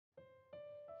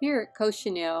Here at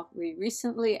Cochineal, we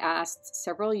recently asked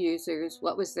several users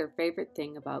what was their favorite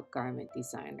thing about Garment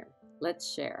Designer.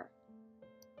 Let's share.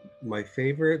 My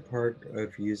favorite part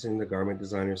of using the Garment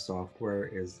Designer software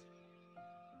is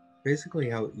basically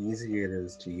how easy it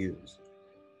is to use.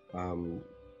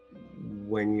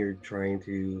 When you're trying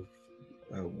to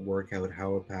work out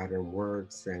how a pattern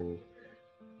works and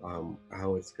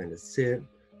how it's going to sit,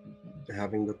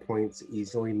 having the points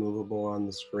easily movable on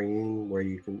the screen where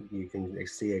you can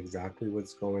see exactly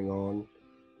what's going on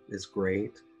is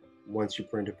great. Once you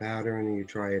print a pattern and you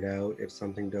try it out, if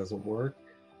something doesn't work,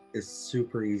 it's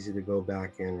super easy to go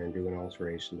back in and do an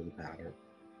alteration to the pattern.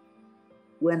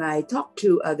 When I talk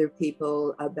to other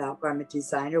people about Garment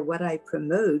Designer, what I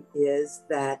promote is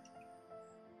that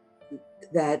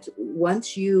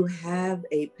once you have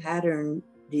a pattern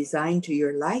designed to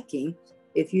your liking,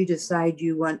 if you decide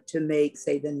you want to make,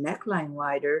 say, the neckline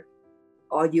wider,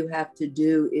 all you have to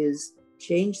do is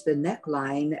change the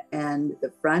neckline, and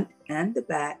the front and the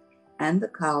back and the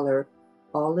collar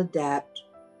all adapt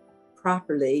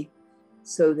properly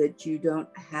so that you don't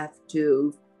have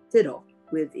to fiddle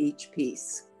with each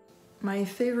piece. My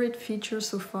favorite feature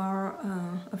so far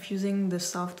of using the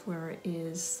software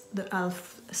is the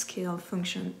half scale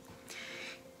function.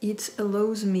 It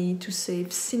allows me to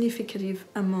save significant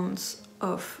amounts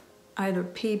of either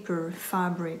paper,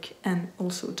 fabric, and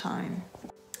also time.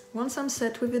 Once I'm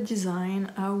set with the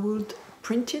design, I would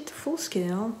print it full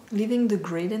scale, leaving the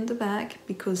grid in the back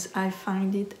because I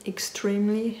find it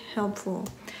extremely helpful.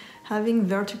 Having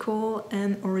vertical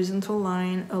and horizontal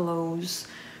line allows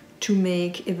to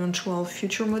make eventual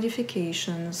future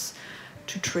modifications,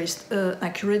 to trace an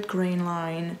accurate grain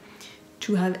line,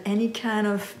 to have any kind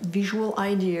of visual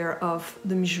idea of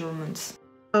the measurements.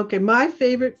 Okay, my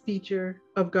favorite feature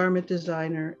of Garment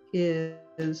Designer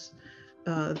is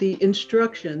the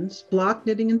instructions, block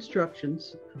knitting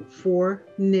instructions for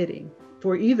knitting,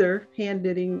 for either hand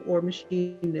knitting or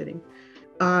machine knitting.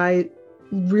 I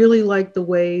really like the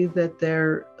way that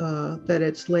that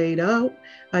it's laid out.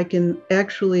 I can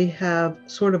actually have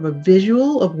sort of a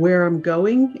visual of where I'm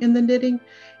going in the knitting,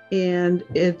 and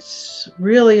it's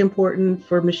really important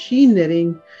for machine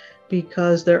knitting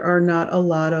because there are not a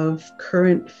lot of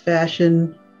current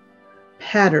fashion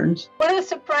patterns. What has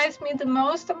surprised me the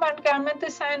most about Garment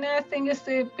Designer, I think, is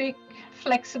the big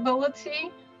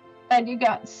flexibility, that you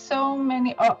got so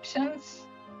many options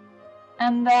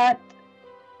and that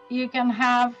you can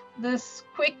have this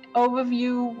quick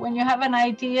overview. When you have an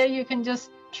idea, you can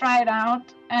just try it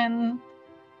out and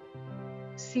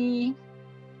see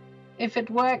if it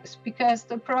works, because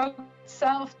the program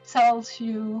itself tells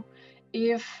you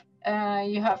if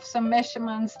you have some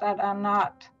measurements that are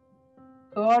not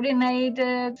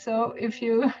coordinated. So if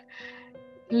you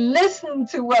listen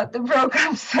to what the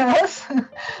program says,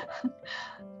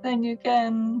 then you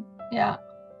can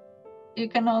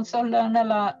also learn a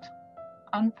lot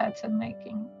on pattern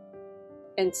making.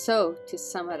 And so, to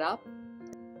sum it up,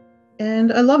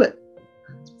 and I love it.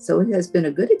 So it has been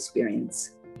a good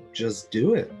experience. Just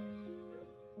do it.